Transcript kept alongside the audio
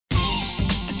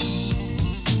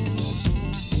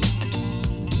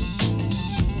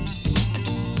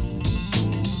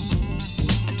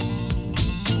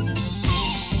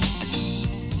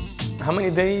How many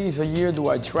days a year do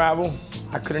I travel?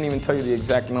 I couldn't even tell you the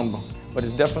exact number, but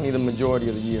it's definitely the majority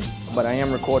of the year. But I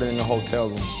am recording in a hotel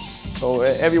room. So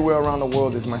everywhere around the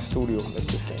world is my studio, let's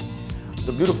just say.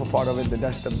 The beautiful part of it,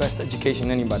 that's the best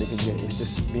education anybody could get, is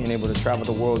just being able to travel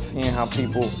the world, seeing how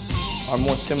people are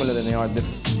more similar than they are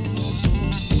different.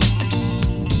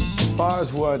 As far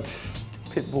as what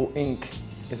Pitbull Inc.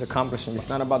 is accomplishing, it's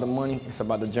not about the money, it's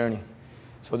about the journey.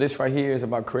 So this right here is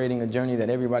about creating a journey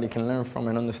that everybody can learn from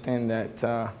and understand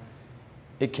that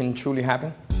it can truly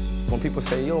happen. When people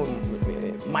say, yo,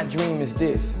 my dream is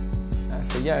this, I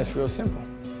say, yeah, it's real simple.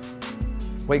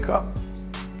 Wake up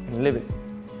and live it.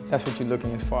 That's what you're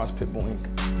looking as far as Pitbull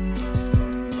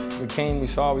Inc. We came, we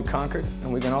saw, we conquered,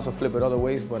 and we can also flip it other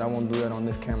ways, but I won't do that on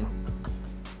this camera.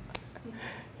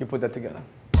 You put that together.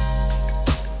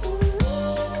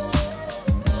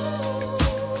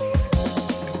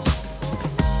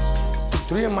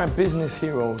 Three of my business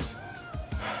heroes,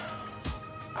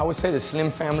 I would say the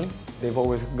Slim family. They've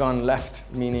always gone left,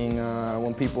 meaning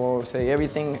when people say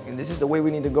everything, this is the way we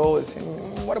need to go, it's,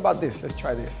 what about this? Let's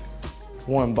try this.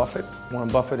 Warren Buffett. Warren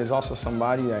Buffett is also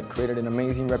somebody that created an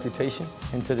amazing reputation,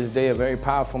 and to this day a very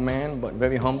powerful man, but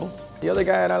very humble. The other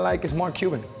guy that I like is Mark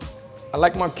Cuban. I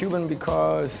like Mark Cuban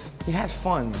because he has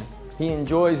fun, man. He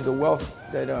enjoys the wealth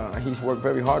that he's worked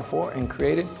very hard for and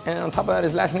created. And on top of that,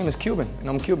 his last name is Cuban, and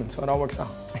I'm Cuban, so it all works out.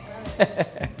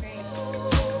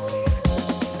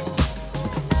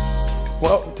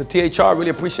 Well, to THR,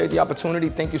 really appreciate the opportunity.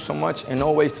 Thank you so much. And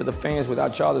always to the fans,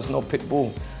 without y'all, there's no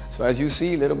Pitbull. So as you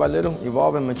see, little by little,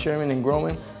 evolving, maturing, and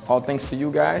growing, all thanks to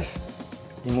you guys.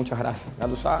 Y muchas gracias. Ya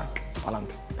lo sabes,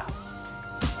 pa'lante.